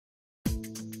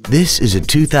This is a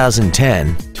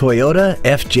 2010 Toyota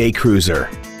FJ Cruiser.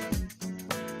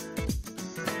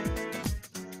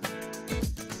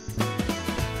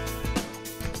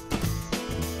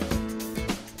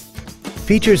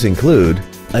 Features include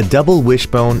a double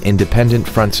wishbone independent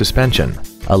front suspension,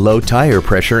 a low tire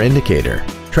pressure indicator,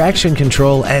 traction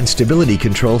control and stability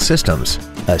control systems,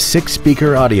 a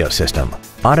 6-speaker audio system,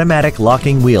 automatic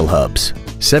locking wheel hubs,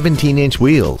 17-inch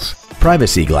wheels,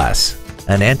 privacy glass,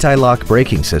 an anti-lock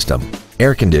braking system,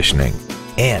 air conditioning,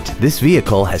 and this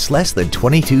vehicle has less than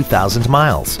 22,000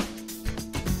 miles.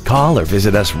 Call or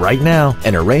visit us right now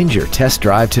and arrange your test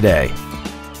drive today.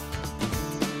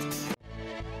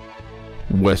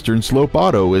 Western Slope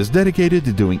Auto is dedicated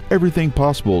to doing everything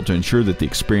possible to ensure that the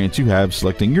experience you have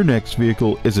selecting your next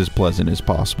vehicle is as pleasant as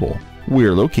possible. We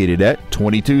are located at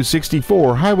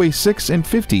 2264 Highway 6 and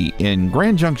 50 in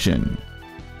Grand Junction.